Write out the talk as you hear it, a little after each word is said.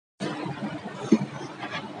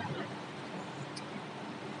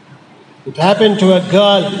It happened to a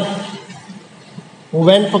girl who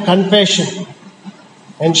went for confession,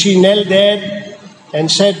 and she knelt there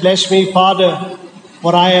and said, "Bless me, Father,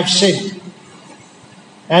 for I have sinned."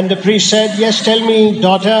 And the priest said, "Yes, tell me,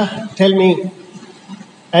 daughter, tell me."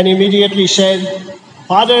 And immediately said,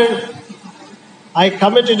 "Father, I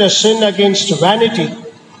committed a sin against vanity.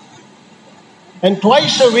 And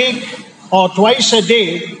twice a week or twice a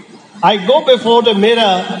day, I go before the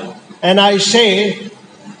mirror and I say,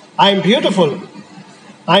 I'm beautiful.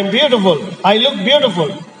 I'm beautiful. I look beautiful.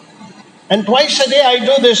 And twice a day I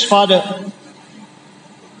do this, Father."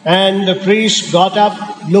 And the priest got up,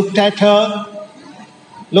 looked at her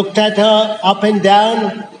up and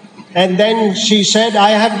down, and then she said,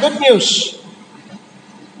 "I have good news.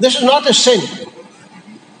 This is not a sin,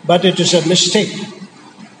 but it is a mistake."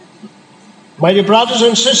 My dear brothers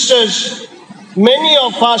and sisters, many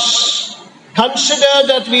of us consider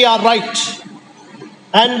that we are right,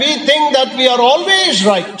 and we think that we are always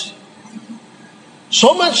right.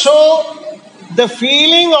 So much so, the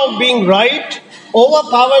feeling of being right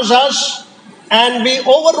overpowers us, and we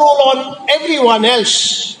overrule on everyone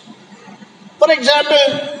else. For example,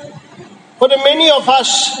 for the many of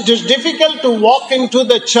us, it is difficult to walk into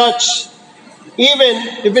the church, even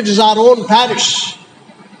if it is our own parish.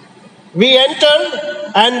 We enter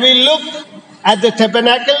and we look at the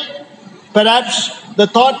tabernacle. Perhaps the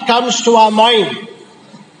thought comes to our mind,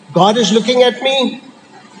 God is looking at me.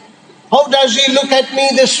 How does He look at me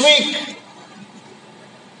this week?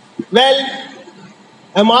 Well,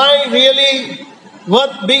 am I really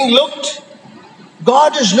worth being looked?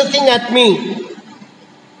 God is looking at me.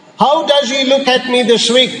 How does He look at me this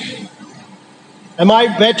week? Am I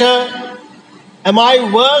better? Am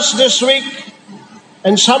I worse this week?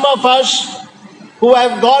 And some of us who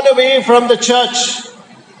have gone away from the church,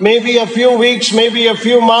 maybe a few weeks, maybe a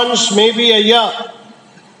few months, maybe a year,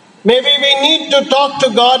 maybe we need to talk to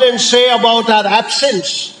God and say about our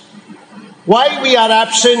absence. Why we are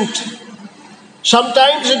absent.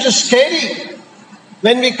 Sometimes it is scary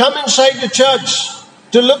when we come inside the church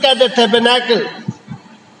to look at the tabernacle.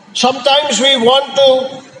 Sometimes we want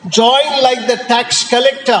to join like the tax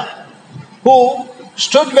collector who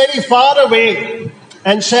stood very far away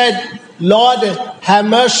and said, "Lord, have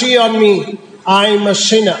mercy on me. I am a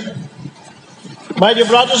sinner." My dear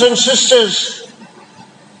brothers and sisters,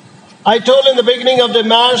 I told in the beginning of the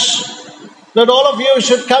Mass that all of you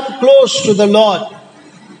should come close to the Lord.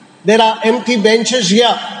 There are empty benches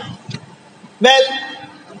here. Well,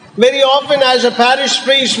 very often as a parish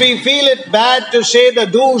priest, we feel it bad to say the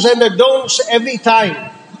do's and the don'ts every time.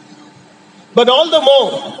 But all the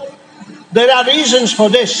more, there are reasons for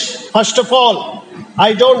this. First of all,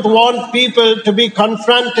 I don't want people to be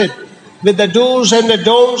confronted with the do's and the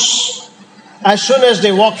don'ts as soon as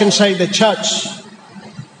they walk inside the church.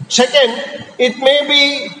 Second, it may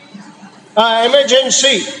be an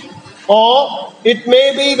emergency, or it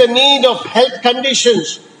may be the need of health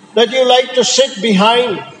conditions that you like to sit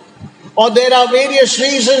behind, or there are various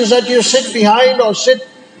reasons that you sit behind or sit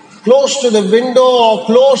close to the window or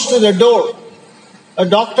close to the door. A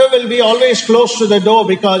doctor will be always close to the door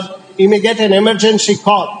because he may get an emergency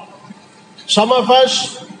call. Some of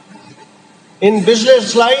us in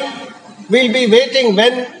business line will be waiting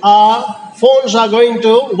when our phones are going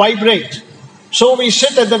to vibrate. So we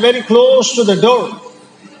sit at the very close to the door.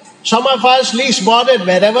 Some of us least bothered,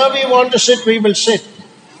 wherever we want to sit, we will sit.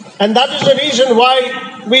 And that is the reason why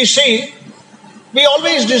we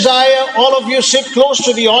always desire all of you sit close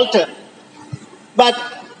to the altar. But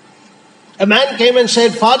a man came and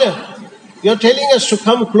said, "Father, you're telling us to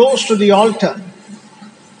come close to the altar."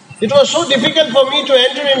 It was so difficult for me to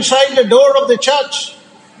enter inside the door of the church.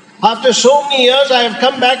 After so many years, I have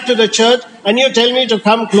come back to the church and you tell me to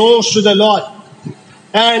come close to the Lord.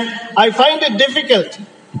 And I find it difficult.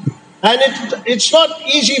 And it's not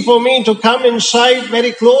easy for me to come inside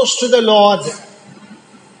very close to the Lord.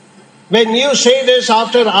 When you say this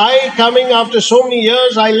after after so many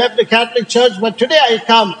years, I left the Catholic Church, but today I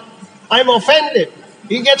come, I'm offended.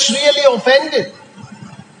 He gets really offended.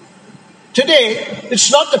 Today,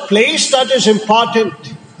 it's not the place that is important.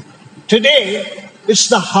 Today, it's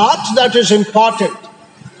the heart that is important.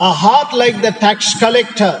 A heart like the tax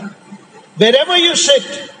collector. Wherever you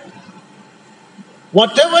sit,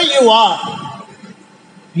 whatever you are,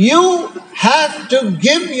 you have to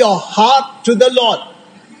give your heart to the Lord.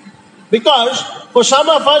 Because for some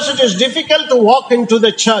of us, it is difficult to walk into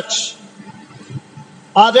the church.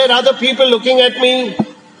 Are there other people looking at me?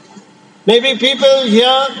 Maybe people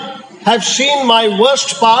here have seen my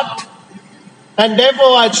worst part, and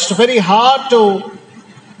therefore it's very hard to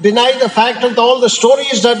deny the fact of all the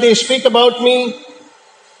stories that they speak about me.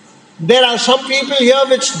 There are some people here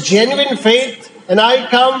with genuine faith, and I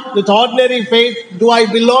come with ordinary faith. Do I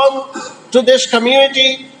belong to this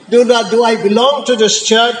community? Do I belong to this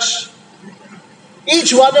church?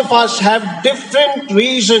 Each one of us have different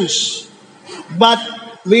reasons, but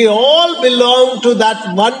we all belong to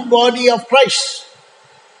that one body of Christ.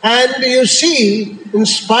 And you see, in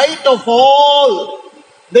spite of all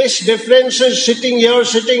these differences, sitting here,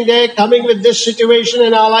 sitting there, coming with this situation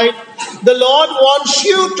in our life, the Lord wants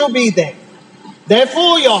you to be there.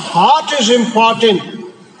 Therefore, your heart is important.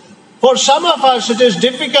 For some of us, it is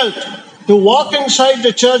difficult to walk inside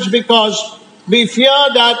the church because we fear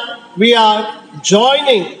that we are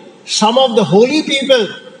joining some of the holy people.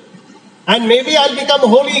 And maybe I'll become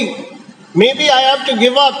holy. Maybe I have to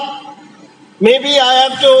give up. Maybe I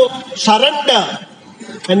have to surrender.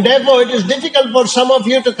 And therefore, it is difficult for some of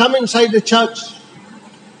you to come inside the church.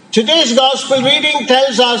 Today's gospel reading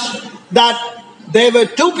tells us that there were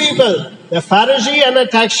two people, a Pharisee and a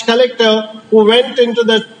tax collector, who went into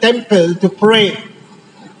the temple to pray.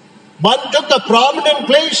 One took a prominent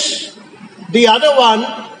place. The other one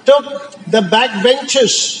took the back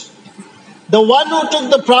benches. The one who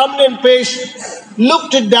took the prominent place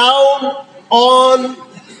looked down on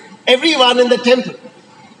everyone in the temple.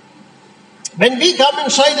 When we come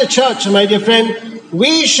inside the church, my dear friend,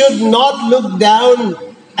 we should not look down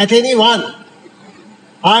at anyone.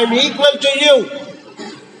 I'm equal to you.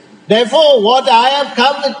 Therefore, what I have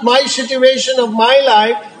come with my situation of my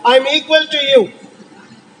life, I'm equal to you.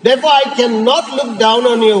 Therefore, I cannot look down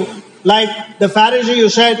on you like the Pharisee who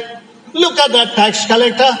said, look at that tax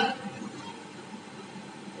collector.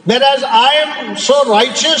 Whereas I am so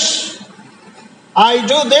righteous, I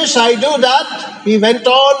do this, I do that. He went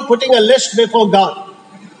on putting a list before God.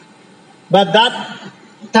 But that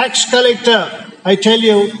tax collector, I tell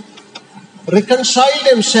you, reconciled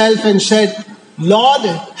himself and said, Lord,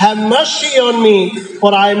 have mercy on me,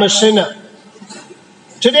 for I am a sinner.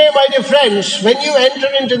 Today, my dear friends, when you enter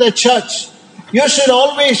into the church, you should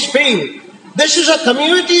always feel this is a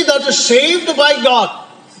community that is saved by God.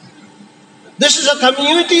 This is a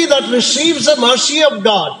community that receives the mercy of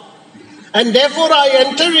God. And therefore I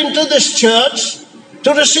enter into this church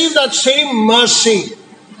to receive that same mercy.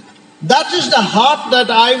 That is the heart that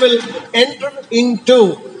I will enter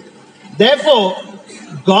into. Therefore,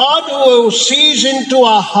 God who sees into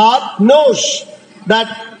our heart knows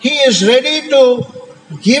that He is ready to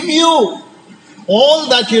give you all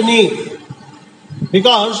that you need.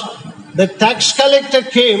 Because the tax collector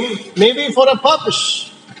came maybe for a purpose.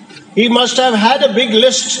 He must have had a big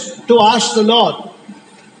list to ask the Lord.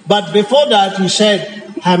 But before that, he said,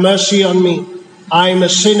 have mercy on me. I am a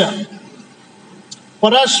sinner.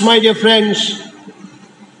 For us, my dear friends,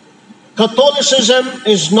 Catholicism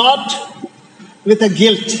is not with a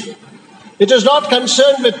guilt. It is not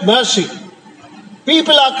concerned with mercy.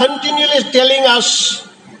 People are continually telling us,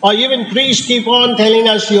 or even priests keep on telling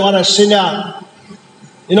us, you are a sinner.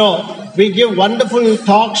 You know, we give wonderful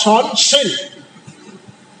talks on sin.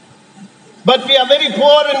 But we are very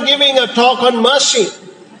poor in giving a talk on mercy.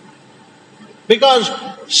 Because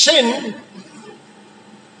sin,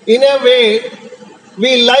 in a way,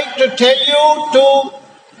 we like to tell you to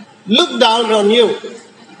look down on you.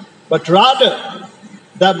 But rather,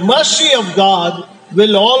 the mercy of God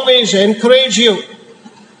will always encourage you.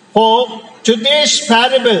 For today's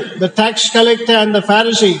parable, the tax collector and the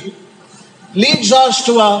Pharisee, leads us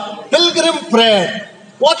to a pilgrim prayer.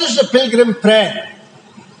 What is the pilgrim prayer?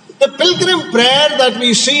 The pilgrim prayer that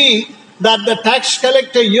we see that the tax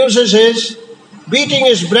collector uses is, beating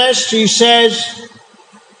his breast, he says,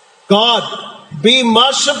 God, be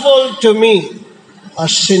merciful to me, a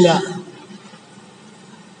sinner.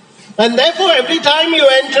 And therefore, every time you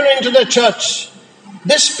enter into the church,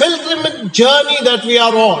 this pilgrimage journey that we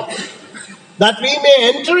are on, that we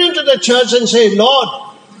may enter into the church and say, Lord,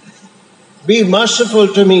 be merciful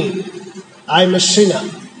to me, I'm a sinner.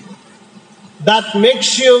 That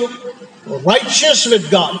makes you righteous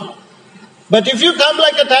with God. But if you come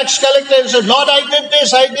like a tax collector and say, Lord, I did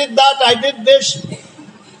this, I did that, I did this,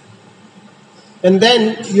 and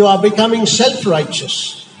then you are becoming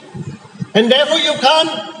self-righteous. And therefore you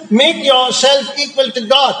can't make yourself equal to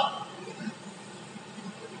God.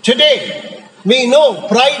 Today, we know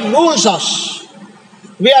pride rules us.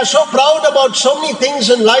 We are so proud about so many things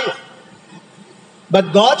in life.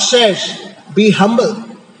 But God says, be humble.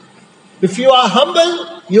 If you are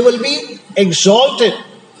humble, you will be exalted.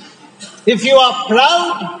 If you are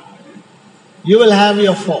proud, you will have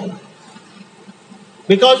your fall.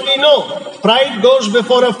 Because we know pride goes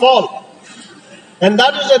before a fall. And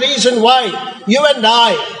that is the reason why you and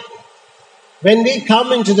I, when we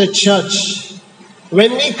come into the church,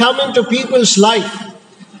 when we come into people's life,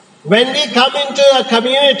 when we come into a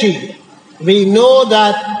community, we know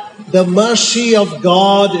that the mercy of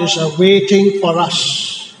God is awaiting for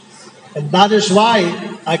us. And that is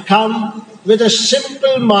why I come with a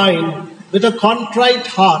simple mind, with a contrite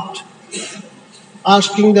heart,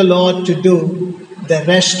 asking the Lord to do the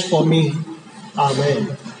rest for me.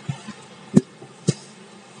 Amen.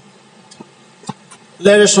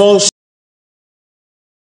 Let us all